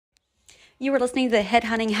You are listening to the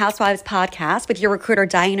Headhunting Housewives podcast with your recruiter,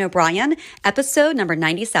 Diane O'Brien, episode number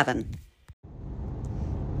 97.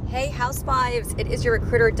 Hey, Housewives, it is your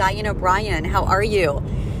recruiter, Diane O'Brien. How are you?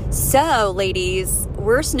 So, ladies,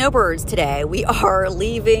 we're snowbirds today. We are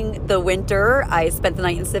leaving the winter. I spent the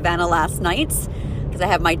night in Savannah last night because I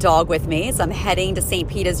have my dog with me. So I'm heading to St.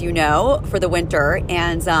 Pete, as you know, for the winter.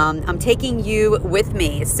 And I'm taking you with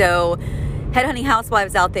me. So Headhunting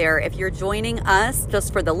Housewives out there, if you're joining us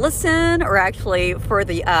just for the listen or actually for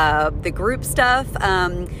the group stuff,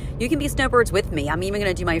 you can be snowbirds with me. I'm even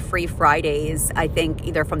going to do my free Fridays, I think,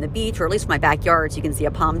 either from the beach or at least from my backyard so you can see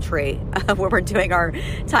a palm tree where we're doing our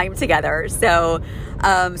time together. So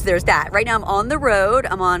there's that. Right now I'm on the road.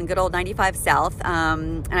 I'm on good old 95 South.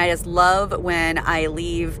 And I just love when I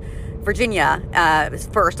leave Virginia,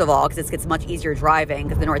 first of all, because it gets much easier driving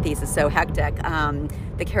because the Northeast is so hectic.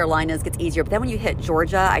 The Carolinas gets easier. But then when you hit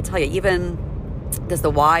Georgia, I tell you, even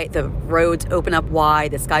the roads open up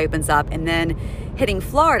wide, the sky opens up. And then hitting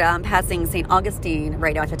Florida, I'm passing St. Augustine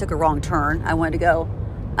right now, which I took a wrong turn. I wanted to go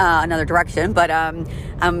another direction, but I'm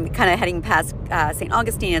kind of heading past St.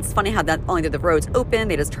 Augustine. It's funny how that only the roads open,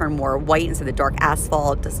 they just turn more white instead of the dark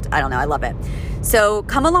asphalt. I don't know, I love it. So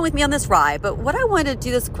come along with me on this ride. But what I wanted to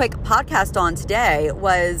do this quick podcast on today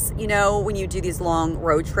was, when you do these long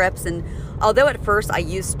road trips, and although at first I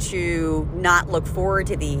used to not look forward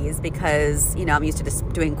to these because, I'm used to just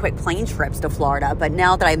doing quick plane trips to Florida. But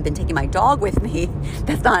now that I've been taking my dog with me,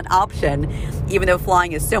 that's not an option, even though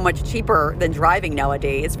flying is so much cheaper than driving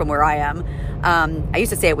nowadays from where I am. I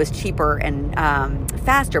used to say it was cheaper and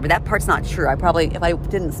faster, but that part's not true. If I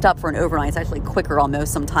didn't stop for an overnight, it's actually quicker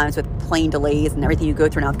almost sometimes with plane delays and everything you go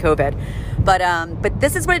through now with COVID. But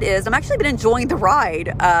this is what it is. I'm actually been enjoying the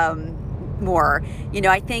ride more.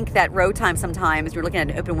 I think that road time sometimes you're looking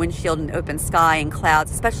at an open windshield and open sky and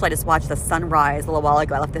clouds, especially I just watched the sunrise a little while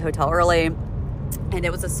ago. I left the hotel early and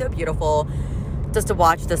it was just so beautiful just to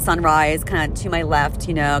watch the sunrise kind of to my left,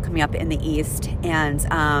 coming up in the east, and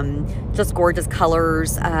just gorgeous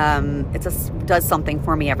colors. It just does something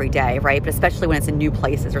for me every day, right? But especially when it's in new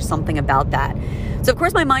places, there's something about that. So of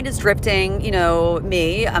course my mind is drifting,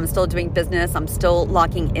 me. I'm still doing business. I'm still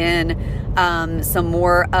locking in some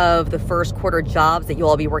more of the first quarter jobs that you'll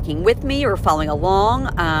all be working with me or following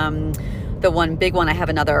along. The one big one, I have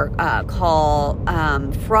another call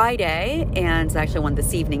Friday, and actually one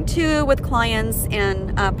this evening too with clients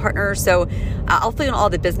and partners. So I'll fill in all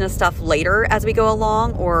the business stuff later as we go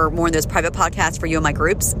along, or more in those private podcasts for you and my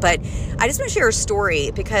groups. But I just want to share a story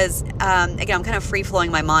because, again, I'm kind of free-flowing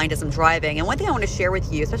my mind as I'm driving. And one thing I want to share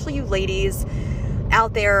with you, especially you ladies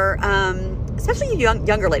out there, especially you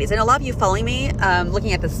younger ladies. I know a lot of you following me,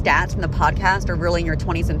 looking at the stats from the podcast are really in your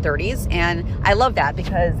 20s and 30s. And I love that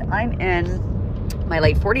because I'm in my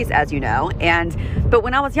late 40s, as you know. But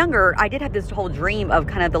when I was younger, I did have this whole dream of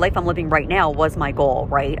kind of the life I'm living right now was my goal,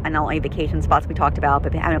 right? And not only vacation spots we talked about,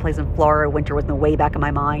 but having a place in Florida, winter was in the way back of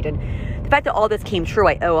my mind. And the fact that all this came true,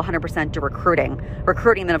 I owe 100% to recruiting.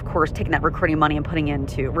 Recruiting, then of course, taking that recruiting money and putting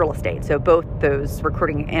into real estate. So both those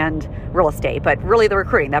recruiting and real estate, but really the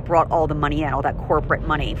recruiting that brought all the money in, all that corporate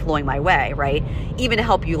money flowing my way, right? Even to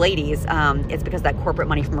help you ladies, it's because of that corporate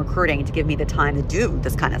money from recruiting to give me the time to do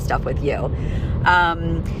this kind of stuff with you.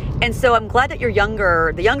 And so I'm glad that you're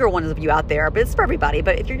younger, the younger ones of you out there, but it's for everybody.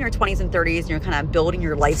 But if you're in your 20s and 30s and you're kind of building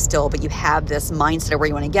your life still, but you have this mindset of where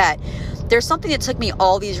you want to get, there's something that took me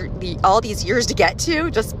all these years to get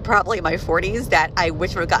to, just probably in my 40s, that I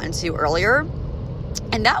wish I would have gotten to earlier.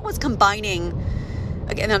 And that was combining,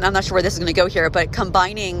 again, I'm not sure where this is going to go here, but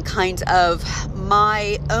combining kind of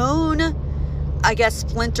my own, I guess,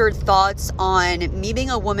 splintered thoughts on me being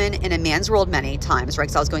a woman in a man's world many times, right?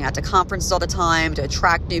 Because I was going out to conferences all the time to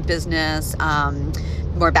attract new business,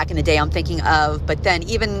 more back in the day I'm thinking of. But then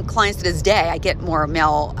even clients to this day, I get more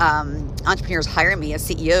male entrepreneurs hiring me as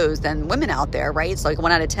CEOs than women out there, right? It's like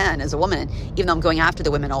 1 out of 10 is a woman, even though I'm going after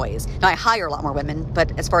the women always. Now I hire a lot more women,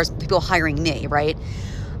 but as far as people hiring me, right?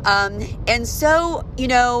 And so,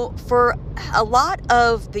 for a lot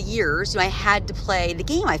of the years, I had to play the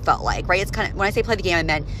game, I felt like, right? It's kind of, when I say play the game, I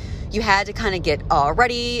meant you had to kind of get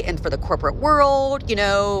ready and for the corporate world.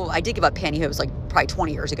 I did give up pantyhose like probably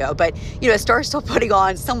 20 years ago, but, start still putting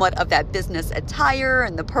on somewhat of that business attire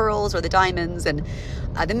and the pearls or the diamonds and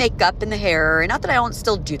the makeup and the hair. And not that I don't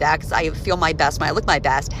still do that because I feel my best when I look my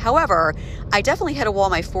best. However, I definitely hit a wall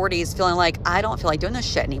in my 40s feeling like I don't feel like doing this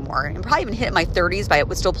shit anymore. And probably even hit in my 30s, but I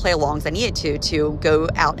would still play along as I needed to go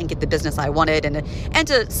out and get the business I wanted and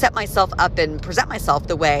to set myself up and present myself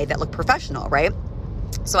the way that looked professional, right?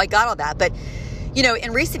 So I got all that. But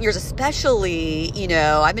In recent years, especially,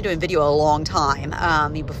 I've been doing video a long time,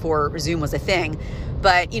 before Zoom was a thing.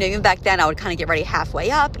 But, even back then I would kind of get ready halfway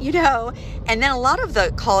up, and then a lot of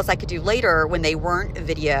the calls I could do later when they weren't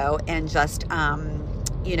video and just,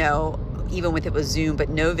 even with it was Zoom, but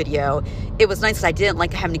no video, it was nice because I didn't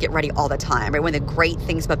like having to get ready all the time, right? One of the great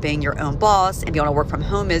things about being your own boss and being able to work from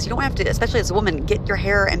home is you don't have to, especially as a woman, get your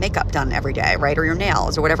hair and makeup done every day, right? Or your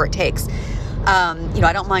nails or whatever it takes.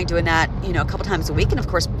 I don't mind doing that, a couple times a week. And of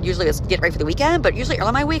course, usually it's get ready for the weekend, but usually early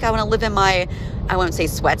in my week, I want to live in my, I won't say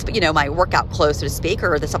sweats, but my workout clothes, so to speak,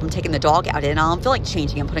 or the stuff I'm taking the dog out in. I don't feel like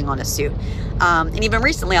changing and putting on a suit. And even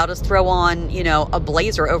recently, I'll just throw on, a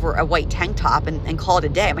blazer over a white tank top and call it a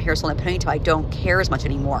day. My hair's still in a ponytail. I don't care as much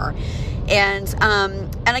anymore. And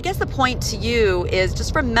I guess the point to you is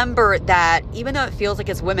just remember that even though it feels like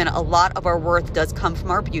as women, a lot of our worth does come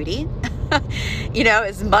from our beauty.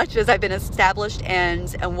 As much as I've been established and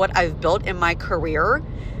what I've built in my career,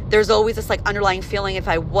 there's always this like underlying feeling if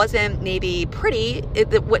I wasn't maybe pretty, I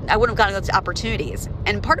wouldn't have gotten those opportunities.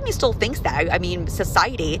 And part of me still thinks that. I mean,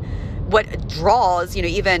 society, what draws,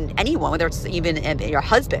 even anyone, whether it's even your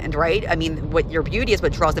husband, right? I mean, what your beauty is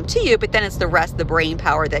what draws them to you, but then it's the rest, the brain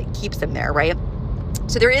power that keeps them there, right?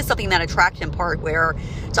 So there is something in that attraction part where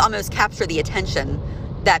to almost capture the attention,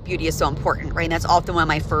 that beauty is so important, right? And that's often one of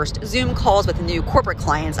my first Zoom calls with new corporate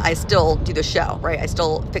clients. I still do the show, right? I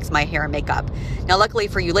still fix my hair and makeup. Now, luckily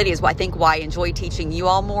for you ladies, I think why I enjoy teaching you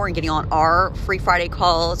all more and getting on our free Friday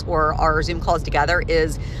calls or our Zoom calls together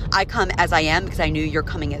is I come as I am because I knew you're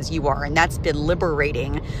coming as you are. And that's been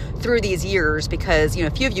liberating through these years because, a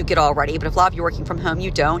few of you get all ready, but if a lot of you are working from home,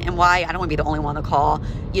 you don't. And why? I don't want to be the only one on the call,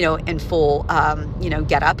 in full,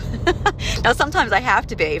 get up. Now, sometimes I have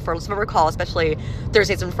to be for some of our calls, especially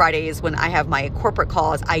Thursdays and Fridays when I have my corporate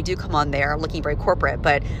calls. I do come on there looking very corporate,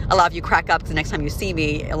 but a lot of you crack up because the next time you see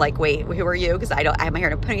me, like, wait, who are you? Because I have my hair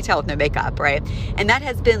in a ponytail with no makeup, right? And that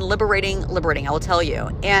has been liberating, I will tell you.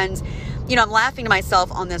 And I'm laughing to myself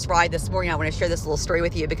on this ride this morning. I want to share this little story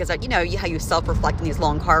with you because, how you self-reflect in these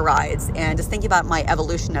long car rides and just thinking about my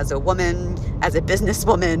evolution as a woman, as a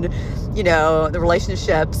businesswoman, the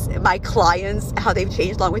relationships, my clients, how they've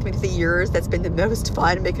changed along with me through the years. That's been the most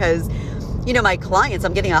fun because, my clients,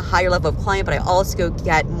 I'm getting a higher level of client, but I also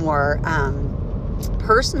get more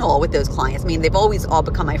personal with those clients. I mean, they've always all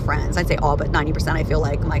become my friends. I'd say all, but 90% I feel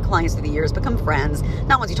like my clients through the years become friends.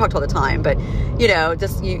 Not ones you talk to all the time, but,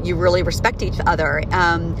 just you really respect each other.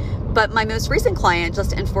 But my most recent client,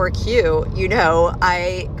 just in 4Q,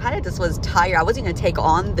 I kind of just was tired. I wasn't going to take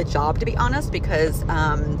on the job, to be honest, because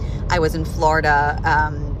I was in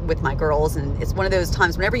Florida with my girls. And it's one of those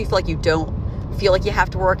times whenever you feel like you don't feel like you have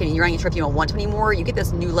to work and you're not even sure if you don't want to anymore, you get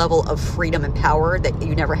this new level of freedom and power that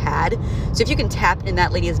you never had. So if you can tap in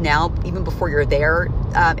that, ladies, now, even before you're there,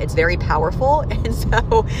 it's very powerful. And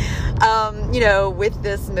so, with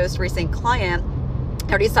this most recent client,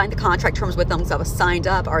 I already signed the contract terms with them because I was signed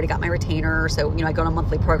up. I already got my retainer. So, I go on a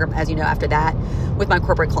monthly program, as you know, after that with my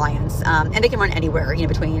corporate clients. And they can run anywhere,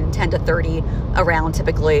 between 10 to 30 around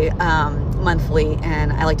typically monthly.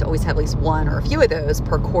 And I like to always have at least one or a few of those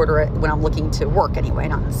per quarter when I'm looking to work anyway,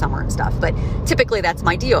 not in the summer and stuff. But typically that's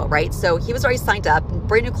my deal, right? So he was already signed up,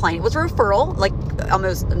 brand new client. It was a referral, like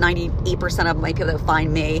almost 98% of my people that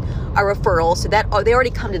find me are referrals. So that they already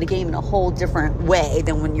come to the game in a whole different way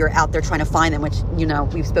than when you're out there trying to find them, which,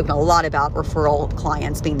 we've spoken a lot about referral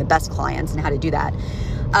clients being the best clients and how to do that.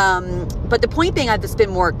 But the point being, I've just been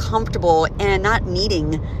more comfortable and not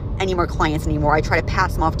needing any more clients anymore. I try to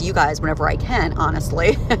pass them off to you guys whenever I can,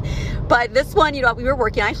 honestly. But this one, we were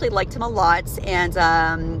working. I actually liked him a lot,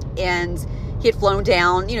 and he had flown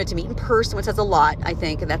down, to meet in person, which says a lot, I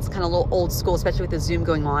think. And that's kind of a little old school, especially with the Zoom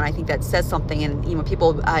going on. I think that says something. And, when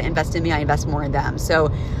people invest in me, I invest more in them. So,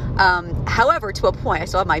 however, to a point, I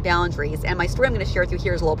still have my boundaries. And my story I'm going to share with you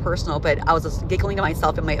here is a little personal, but I was just giggling to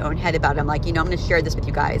myself in my own head about it. I'm like, I'm going to share this with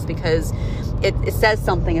you guys because it says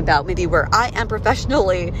something about maybe where I am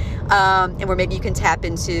professionally, and where maybe you can tap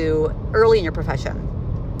into early in your profession.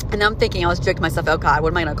 And I'm thinking, I was joking to myself, oh God,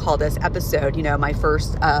 what am I going to call this episode? My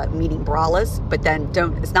first meeting braless, but then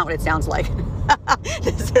it's not what it sounds like.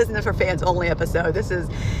 This isn't a for fans only episode. This is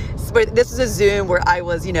a Zoom where I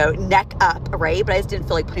was, neck up, right? But I just didn't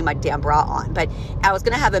feel like putting my damn bra on. But I was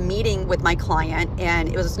going to have a meeting with my client, and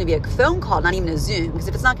it was just going to be a phone call, not even a Zoom. Because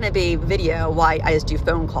if it's not going to be video, why I just do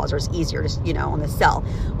phone calls, or it's easier just, on the cell,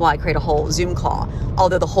 why I create a whole Zoom call.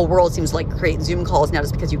 Although the whole world seems like create Zoom calls now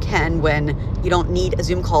just because you can, when you don't need a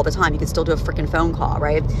Zoom call all the time. You can still do a freaking phone call,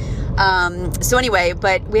 right? So anyway,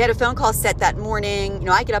 but we had a phone call set that morning.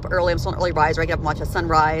 I get up early. I'm still an early riser. I get up and watch a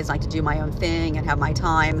sunrise. I like to do my own thing and have my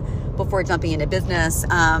time. before jumping into business.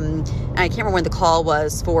 And I can't remember when the call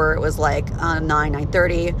was for. It was like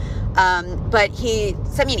 9:30. But he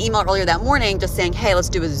sent me an email earlier that morning just saying, hey, let's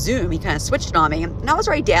do a Zoom. He kind of switched it on me. And I was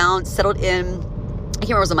right down, settled in. I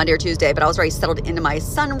can't remember if it was a Monday or Tuesday, but I was already settled into my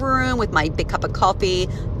sunroom with my big cup of coffee,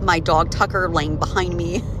 my dog Tucker laying behind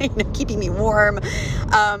me, keeping me warm,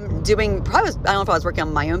 I don't know if I was working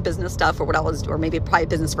on my own business stuff or maybe probably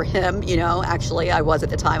business for him, actually I was at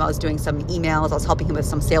the time. I was doing some emails. I was helping him with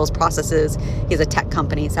some sales processes. He has a tech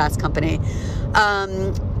company, SaaS company.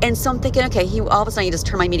 And so I'm thinking, okay, all of a sudden he just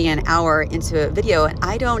turned my meeting an hour into a video,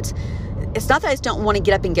 and it's not that I just don't want to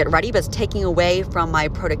get up and get ready, but it's taking away from my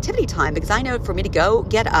productivity time, because I know for me to go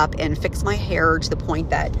get up and fix my hair to the point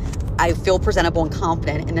that I feel presentable and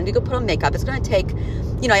confident, and then to go put on makeup, it's going to take,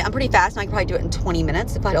 I'm pretty fast, and I can probably do it in 20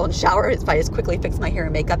 minutes if I don't shower, if I just quickly fix my hair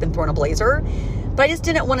and makeup and throw on a blazer. But I just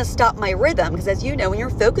didn't want to stop my rhythm, because as you know, when you're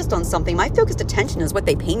focused on something, my focused attention is what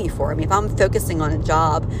they pay me for. I mean, if I'm focusing on a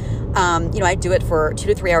job, I do it for 2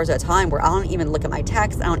 to 3 hours at a time where I don't even look at my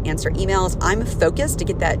texts. I don't answer emails. I'm focused to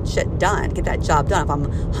get that shit done, get that job done. If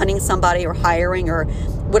I'm hunting somebody or hiring or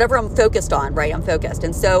whatever I'm focused on, right? I'm focused.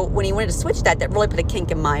 And so when he wanted to switch that really put a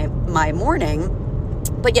kink in my morning.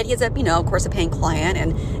 But yet he has of course, a paying client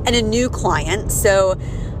and a new client. So,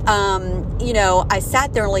 I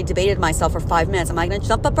sat there and really debated myself for 5 minutes. Am I going to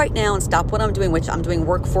jump up right now and stop what I'm doing, which I'm doing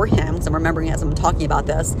work for him, because I'm remembering as I'm talking about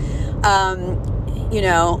this,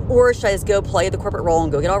 or should I just go play the corporate role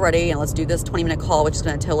and go get all ready and let's do this 20-minute call, which is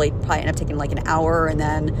going to probably end up taking like an hour, and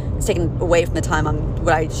then it's taken away from the time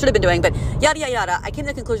what I should have been doing. But yada, yada, yada. I came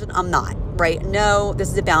to the conclusion I'm not, right? No, this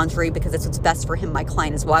is a boundary because it's what's best for him, my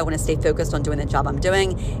client, is why I want to stay focused on doing the job I'm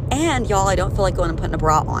doing. And y'all, I don't feel like going and putting a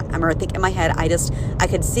bra on. I remember thinking in my head, I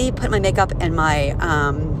could see putting my makeup and my,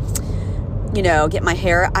 get my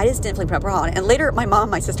hair. I just didn't feel like putting a bra on. And later, my mom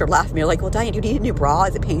and my sister laughed at me. Like, well, Diane, you need a new bra?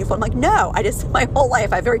 Is it painful? I'm like, no, my whole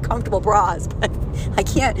life, I have very comfortable bras, but I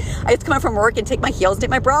just come in from work and take my heels and take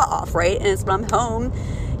my bra off, right? And it's when I'm home,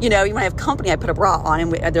 even when I have company, I put a bra on,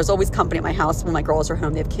 and there's always company at my house when my girls are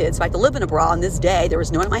home, they have kids. So I have to live in a bra. On this day, there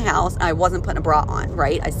was no one in my house, and I wasn't putting a bra on,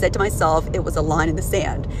 right? I said to myself, it was a line in the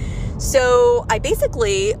sand. So I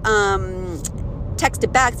basically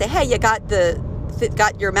texted back, say, hey, you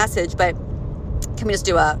got your message, but can we just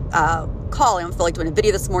do a call? I don't feel like doing a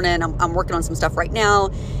video this morning. I'm working on some stuff right now.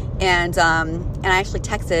 And I actually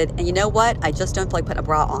texted, and you know what? I just don't feel like putting a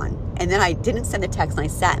bra on. And then I didn't send the text, and I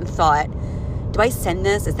sat and thought, do I send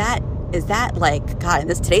this? Is that like, God, in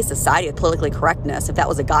today's society of politically correctness, if that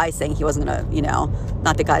was a guy saying he wasn't going to,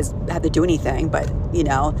 not that guys had to do anything, but,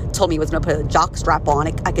 told me he was going to put a jock strap on,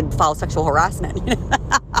 I could file sexual harassment.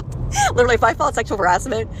 Literally, if I filed sexual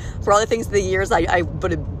harassment for all the things of the years, I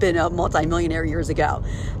would have been a multimillionaire years ago.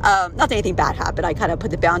 Not that anything bad happened. I kind of put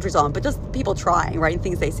the boundaries on, but just people trying, right? And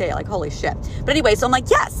things they say, like, holy shit. But anyway, so I'm like,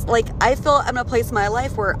 yes, like, I feel I'm in a place in my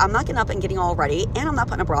life where I'm not getting up and getting all ready, and I'm not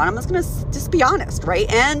putting a bra on. I'm just going to just be honest, right?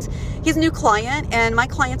 And he's a new client, and my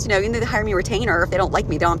clients, even they hire me a retainer. If they don't like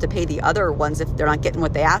me, they don't have to pay the other ones if they're not getting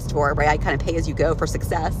what they asked for, right? I kind of pay as you go for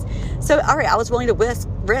success. So, all right, I was willing to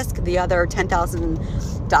risk the other $10,000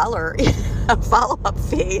 follow-up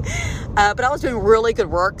fee, but I was doing really good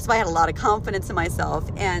work, so I had a lot of confidence in myself,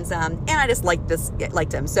 and I just liked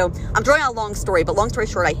him. So I'm drawing out a long story, but long story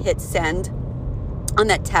short, I hit send on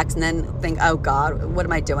that text and then think, oh God, what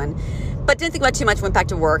am I doing? But didn't think about it too much, went back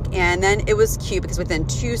to work, and then it was cute because within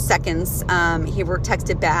 2 seconds, he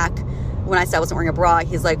texted back. When I said I wasn't wearing a bra,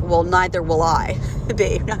 he's like, well, neither will I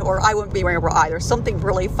be, or I wouldn't be wearing a bra either. Something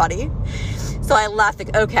really funny. So I laughed,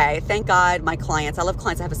 like, okay, thank God my clients, I love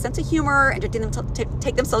clients that have a sense of humor and didn't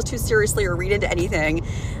take themselves too seriously or read into anything.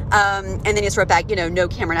 And then he just wrote back, no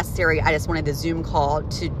camera necessary. I just wanted the Zoom call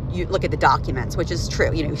to look at the documents, which is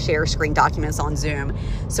true, share screen documents on Zoom.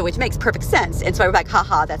 So which makes perfect sense. And so I wrote back,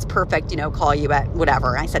 haha, that's perfect, call you at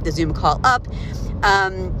whatever. And I set the Zoom call up.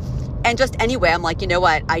 And just anyway, I'm like, you know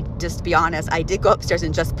what? To be honest, I did go upstairs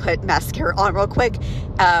and just put mascara on real quick.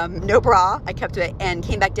 No bra. I kept it and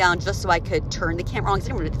came back down just so I could turn the camera on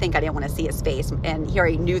because I didn't want to see his face. And he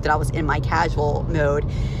already knew that I was in my casual mode.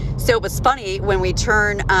 So it was funny when we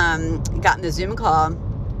got in the Zoom call.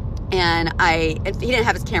 And he didn't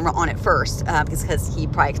have his camera on at first because he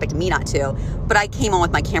probably expected me not to. But I came on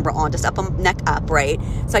with my camera on, just neck up, right?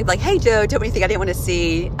 So I'd be like, hey, Joe, don't you think I didn't want to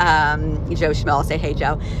see Joe Schmel? I'll say, hey,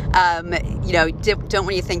 Joe. Don't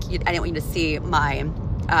want you to think I didn't want you to see my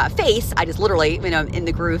face. I just literally, in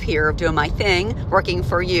the groove here of doing my thing, working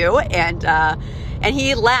for you. And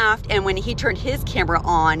he laughed. And when he turned his camera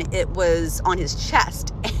on, it was on his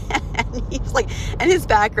chest. And he's like, in his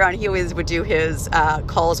background, he always would do his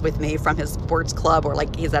calls with me from his sports club, or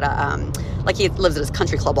like he's at a, like he lives at his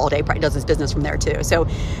country club all day, probably does his business from there too. So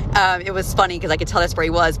it was funny because I could tell that's where he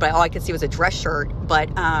was, but all I could see was a dress shirt, but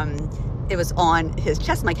it was on his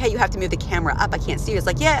chest. I'm like, hey, you have to move the camera up. I can't see you. It's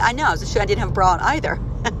like, yeah, I know. I was just showing I didn't have a bra on either.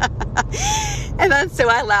 And then so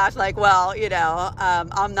I laughed like, well,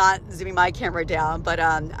 I'm not zooming my camera down, but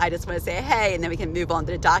I just want to say, hey, and then we can move on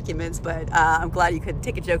to the documents. But I'm glad you could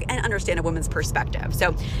take a joke and understand a woman's perspective.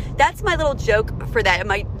 So that's my little joke for that.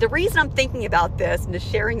 And the reason I'm thinking about this and just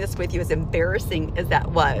sharing this with you, as embarrassing as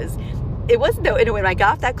that was, it wasn't though. Anyway, when I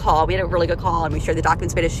got off that call, we had a really good call and we shared the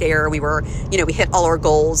documents we had to share. We were, we hit all our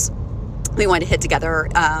goals we wanted to hit together,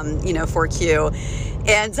 for Q.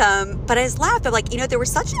 And, but I just laughed. I'm like, there was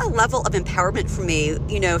such a level of empowerment for me,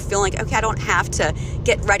 feeling like, okay, I don't have to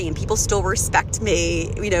get ready and people still respect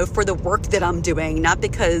me, for the work that I'm doing, not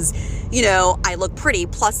because, I look pretty,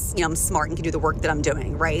 plus, I'm smart and can do the work that I'm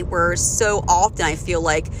doing, right? Where so often I feel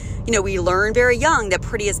like, we learn very young that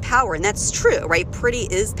pretty is power, and that's true, right? Pretty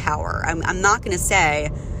is power. I'm not going to say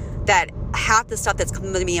that half the stuff that's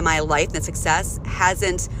come to me in my life and that success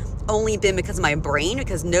hasn't only been because of my brain,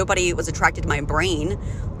 because nobody was attracted to my brain.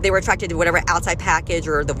 They were attracted to whatever outside package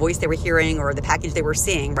or the voice they were hearing or the package they were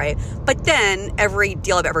seeing, right? But then every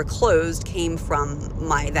deal I've ever closed came from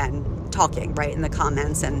my then talking, right, in the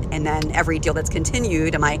comments, and then every deal that's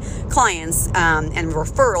continued and my clients and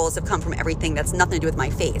referrals have come from everything that's nothing to do with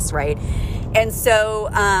my face, right? And so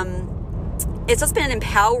it's just been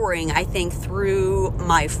empowering, I think, through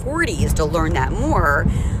my 40s to learn that more.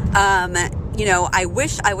 I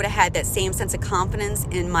wish I would have had that same sense of confidence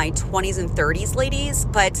in my 20s and 30s, ladies,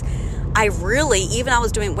 but I really, when I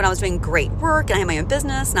was doing great work and I had my own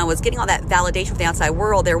business and I was getting all that validation from the outside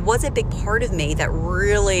world, there was a big part of me that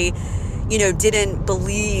really, didn't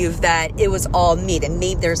believe that it was all me, that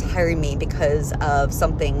maybe there's hiring me because of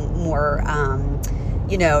something more,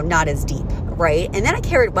 not as deep, right? And then I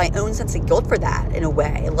carried my own sense of guilt for that in a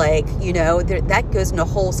way, like, that goes into a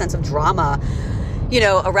whole sense of drama,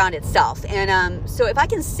 around itself. And so if I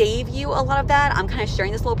can save you a lot of that, I'm kind of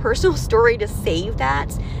sharing this little personal story to save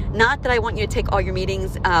that. Not that I want you to take all your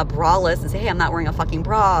meetings braless and say, hey, I'm not wearing a fucking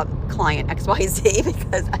bra, client XYZ,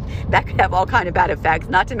 because that could have all kind of bad effects,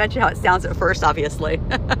 not to mention how it sounds at first, obviously,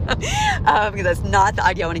 because that's not the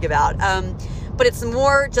idea I want to give out. But it's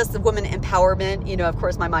more just the woman empowerment. Of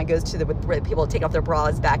course, my mind goes to the people take off their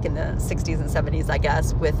bras back in the 60s and 70s, I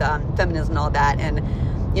guess, with feminism and all that. And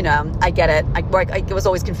I get it. I was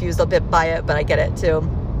always confused a bit by it, but I get it too.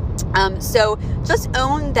 So just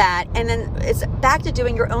own that. And then it's back to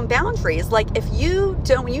doing your own boundaries. Like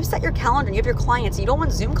when you set your calendar and you have your clients, and you don't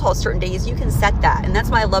want Zoom calls certain days, you can set that. And that's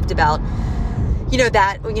what I loved about,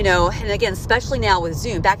 and again, especially now with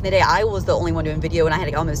Zoom. Back in the day, I was the only one doing video, and I had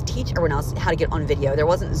to almost teach everyone else how to get on video. There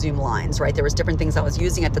wasn't Zoom lines, right? There was different things I was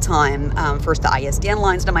using at the time. First, the ISDN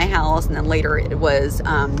lines to my house, and then later it was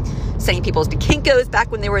sending people to Kinko's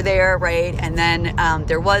back when they were there, right? And then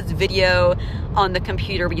there was video on the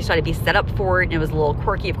computer, but you started to be set up for it, and it was a little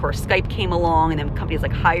quirky. Of course, Skype came along, and then companies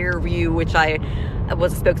like HireVue, which I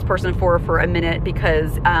was a spokesperson for a minute,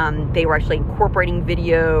 because they were actually incorporating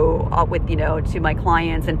video with, to my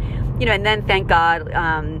clients. And, and then thank God,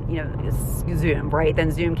 Zoom, right?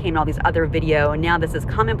 Then Zoom came and all these other video, and now this is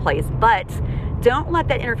commonplace. But don't let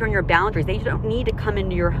that interfere in your boundaries. They don't need to come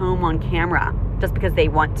into your home on camera just because they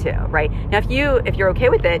want to, right? Now, if you're okay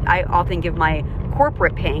with it, I often give my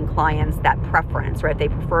corporate paying clients that preference, right? They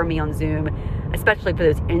prefer me on Zoom, especially for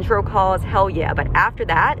those intro calls. Hell yeah. But after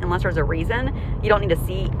that, unless there's a reason, you don't need to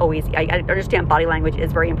see always. I understand body language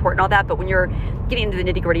is very important, all that, but when you're getting into the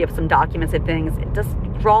nitty gritty of some documents and things, just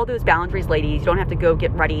draw those boundaries, ladies. You don't have to go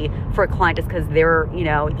get ready for a client just because they're,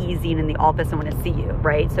 easy and in the office and want to see you,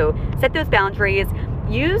 right? So set those boundaries.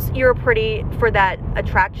 Use your pretty for that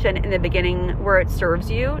attraction in the beginning where it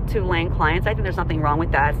serves you to land clients. I think there's nothing wrong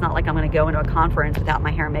with that. It's not like I'm going to go into a conference without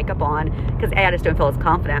my hair and makeup on, because I just don't feel as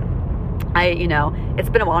confident. It's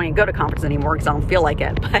been a while. I don't go to conferences anymore because I don't feel like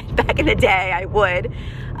it. But back in the day, I would.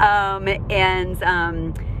 And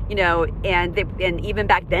even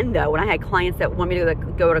back then, though, when I had clients that wanted me to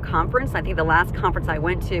go to a conference, I think the last conference I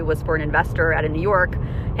went to was for an investor out of New York.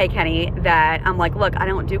 Hey, Kenny, that I'm like, look, I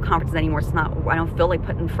don't do conferences anymore. I don't feel like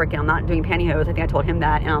I'm not doing pantyhose. I think I told him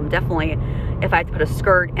that. And definitely, if I have to put a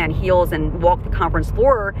skirt and heels and walk the conference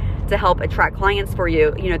floor to help attract clients for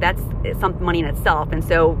you, that's some money in itself. And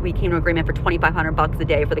so we came to an agreement for $2,500 a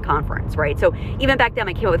day for the conference, right? So even back then,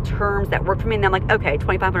 I came up with terms that worked for me, and I'm like, okay,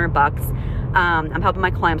 $2,500. I'm helping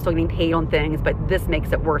my client, I'm still getting paid on things, but this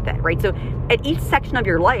makes it worth it, right? So at each section of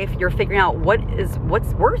your life, you're figuring out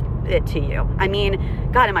what's worth it to you. I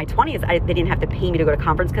mean, God, in my 20s, they didn't have to pay me to go to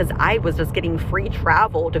conference because I was just getting free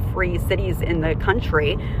travel to free cities in the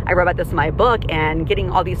country. I wrote about this in my book, and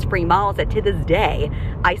getting all these free miles that to this day,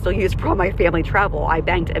 I still use for all my family travel. I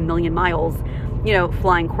banked 1 million miles,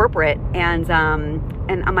 flying corporate, and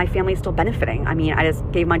my family's still benefiting. I mean, I just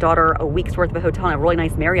gave my daughter a week's worth of a hotel in a really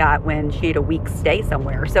nice Marriott when she had a week's stay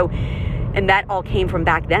somewhere. So, and that all came from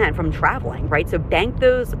back then, from traveling, right? So bank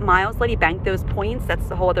those miles, lady, bank those points. That's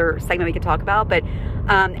the whole other segment we could talk about. But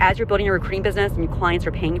as you're building your recruiting business and your clients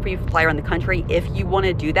are paying for you to fly around the country, if you want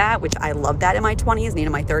to do that, which I love that in my 20s and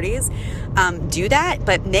in my 30s, do that,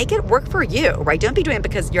 but make it work for you, right? Don't be doing it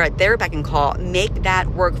because you're at their beck and call. Make that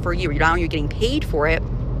work for you. You're getting paid for it.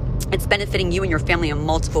 It's benefiting you and your family in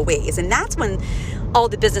multiple ways. And that's when all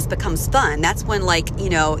the business becomes fun. That's when,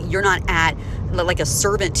 you're not at like a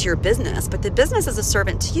servant to your business, but the business is a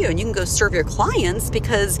servant to you, and you can go serve your clients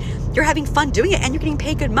because you're having fun doing it and you're getting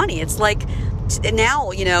paid good money. It's like,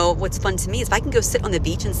 now, what's fun to me is if I can go sit on the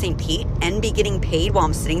beach in St. Pete and be getting paid while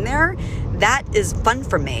I'm sitting there, that is fun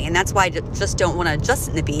for me. And that's why I just don't want to just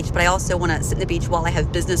sit in the beach, but I also want to sit in the beach while I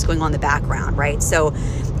have business going on in the background, right? So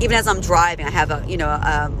even as I'm driving, I have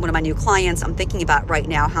one of my new clients I'm thinking about right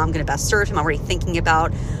now, how I'm going to best serve him. I'm already thinking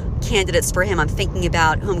about candidates for him. I'm thinking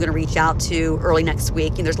about who I'm going to reach out to early next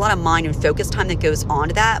week. And there's a lot of mind and focus time that goes on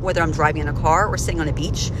to that, whether I'm driving in a car or sitting on a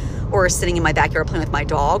beach or sitting in my backyard playing with my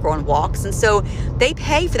dog or on walks. And so they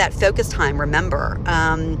pay for that focus time, remember.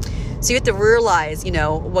 So you have to realize,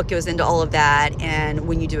 what goes into all of that. And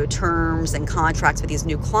when you do terms and contracts with these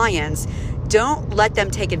new clients, don't let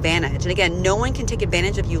them take advantage. And again, no one can take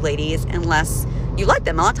advantage of you ladies unless you let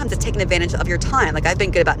them. A lot of times it's taking advantage of your time. Like, I've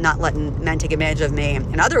been good about not letting men take advantage of me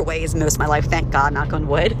in other ways most of my life, thank God, knock on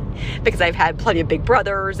wood, because I've had plenty of big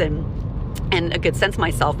brothers and a good sense of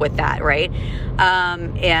myself with that, right?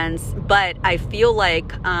 But I feel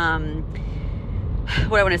like,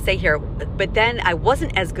 what I want to say here, but then I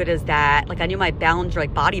wasn't as good as that. Like, I knew my boundary,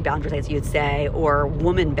 like body boundaries, as you'd say, or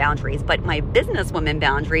woman boundaries, but my business woman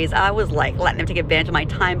boundaries, I was like letting them take advantage of my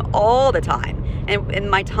time all the time. And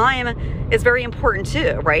my time is very important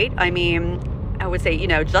too, right? I mean, I would say,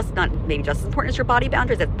 just not maybe just as important as your body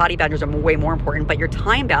boundaries. That body boundaries are way more important, but your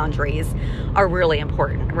time boundaries are really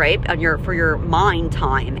important, right? For your mind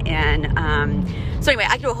time. And so anyway,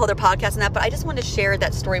 I could do a whole other podcast on that, but I just wanted to share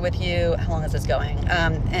that story with you. How long is this going?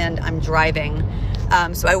 And I'm driving,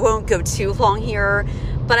 so I won't go too long here.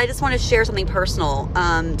 But I just want to share something personal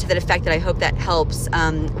to that effect that I hope that helps.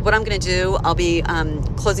 What I'm going to do, I'll be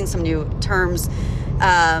closing some new terms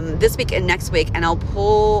this week and next week, and I'll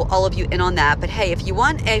pull all of you in on that. But hey, if you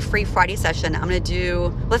want a free Friday session, I'm going to do,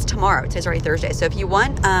 what's tomorrow? Today's already Thursday. So if you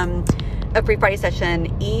want a free Friday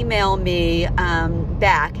session, email me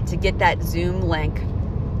back to get that Zoom link,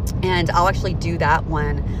 and I'll actually do that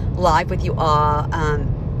one live with you all.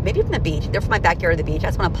 Maybe from the beach. They're from my backyard or the beach. I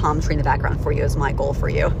just want a palm tree in the background for you is my goal for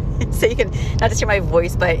you. So you can not just hear my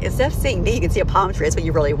voice, but instead of seeing me, you can see a palm tree. That's what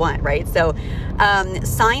you really want, right? So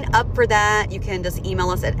sign up for that. You can just email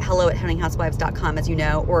us at hello@huntinghousewives.com, as you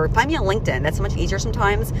know, or find me on LinkedIn. That's so much easier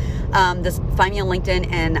sometimes. Just find me on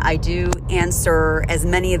LinkedIn, and I do answer as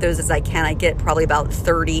many of those as I can. I get probably about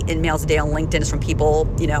 30 emails a day on LinkedIn from people,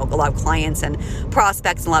 a lot of clients and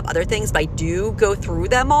prospects and a lot of other things, but I do go through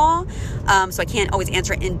them all. So I can't always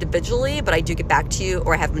answer individually, but I do get back to you,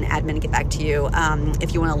 or I have an admin get back to you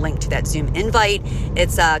if you want to link to that Zoom invite.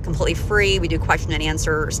 It's completely free. We do question and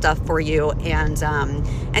answer stuff for you, and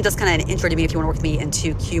just kind of an intro to me if you want to work with me in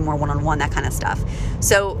 2Q, more one-on-one, that kind of stuff.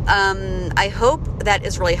 So I hope that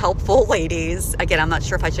is really helpful, ladies. Again, I'm not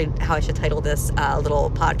sure how I should title this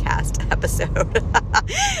little podcast episode.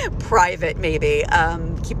 Private, maybe.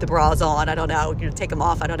 Keep the bras on. I don't know. Take them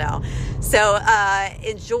off. I don't know. So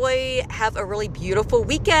enjoy. Have a really beautiful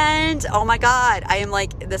weekend. Oh my God. I am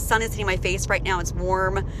like, the sun is hitting my face right now. It's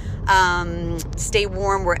warm. Stay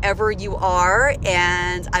warm wherever you are.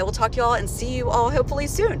 And I will talk to you all and see you all hopefully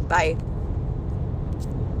soon. Bye.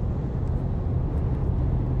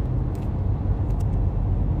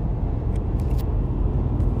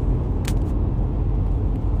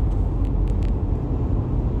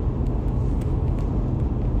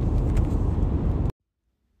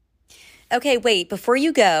 Okay, wait, before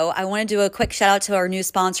you go, I want to do a quick shout out to our new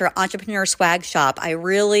sponsor, Entrepreneur Swag Shop. I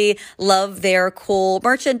really love their cool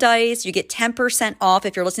merchandise. You get 10% off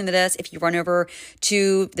if you're listening to this, if you run over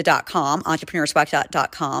to the .com,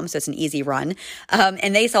 entrepreneurswagshop.com. So it's an easy run.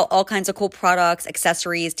 And they sell all kinds of cool products,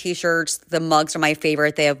 accessories, t-shirts. The mugs are my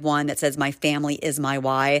favorite. They have one that says, "My family is my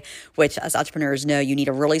why," which as entrepreneurs know, you need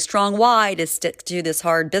a really strong why to stick to this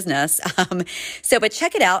hard business. But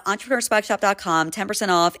check it out, entrepreneurswagshop.com, 10%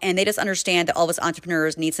 off. And they just understand that all of us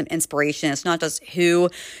entrepreneurs need some inspiration. It's not just who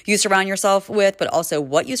you surround yourself with, but also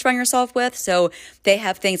what you surround yourself with. So they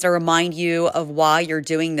have things that remind you of why you're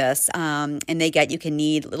doing this. And you can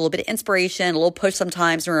need a little bit of inspiration, a little push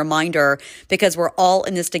sometimes, and a reminder, because we're all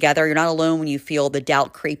in this together. You're not alone when you feel the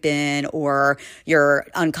doubt creep in or you're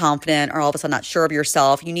unconfident or all of a sudden not sure of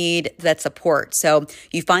yourself. You need that support. So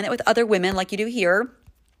you find that with other women like you do here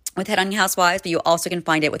with Headhunting Housewives, but you also can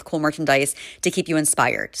find it with cool merchandise to keep you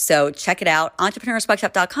inspired. So check it out,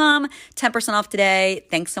 entrepreneurswagshop.com, 10% off today.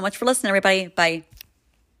 Thanks so much for listening, everybody. Bye.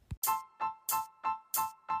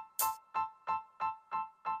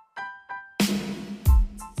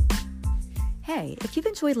 Hey, if you've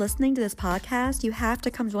enjoyed listening to this podcast, you have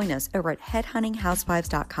to come join us over at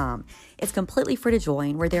headhuntinghousewives.com. It's completely free to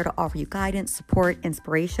join. We're there to offer you guidance, support,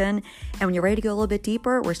 inspiration. And when you're ready to go a little bit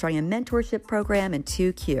deeper, we're starting a mentorship program in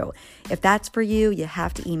 2Q. If that's for you, you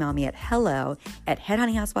have to email me at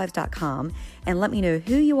hello@headhuntinghousewives.com and let me know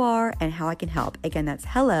who you are and how I can help. Again, that's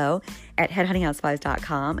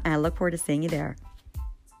hello@headhuntinghousewives.com. And I look forward to seeing you there.